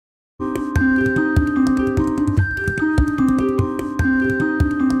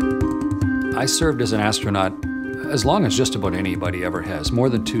I served as an astronaut as long as just about anybody ever has, more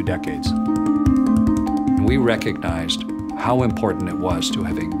than 2 decades. And we recognized how important it was to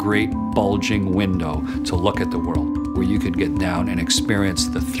have a great bulging window to look at the world, where you could get down and experience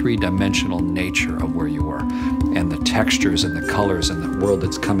the 3-dimensional nature of where you were, and the textures and the colors and the world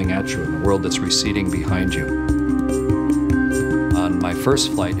that's coming at you and the world that's receding behind you. On my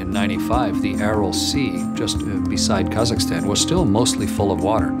first flight in '95, the Aral Sea, just beside Kazakhstan, was still mostly full of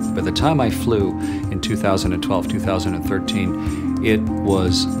water. By the time I flew in 2012, 2013, it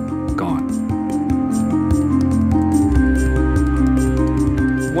was gone.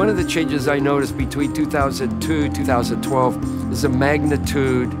 One of the changes I noticed between 2002 and 2012 is the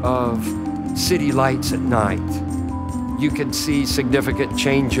magnitude of city lights at night. You can see significant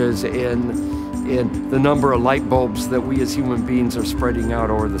changes in the number of light bulbs that we as human beings are spreading out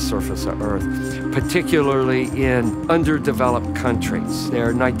over the surface of Earth, particularly in underdeveloped countries.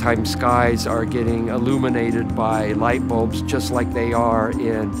 Their nighttime skies are getting illuminated by light bulbs just like they are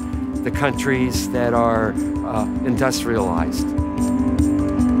in the countries that are industrialized.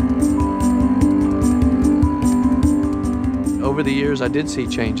 Over the years, I did see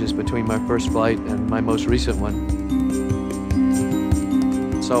changes between my first flight and my most recent one.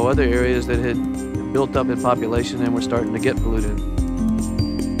 Saw other areas that had built up in population and were starting to get polluted.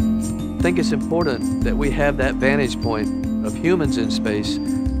 I think it's important that we have that vantage point of humans in space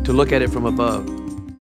to look at it from above.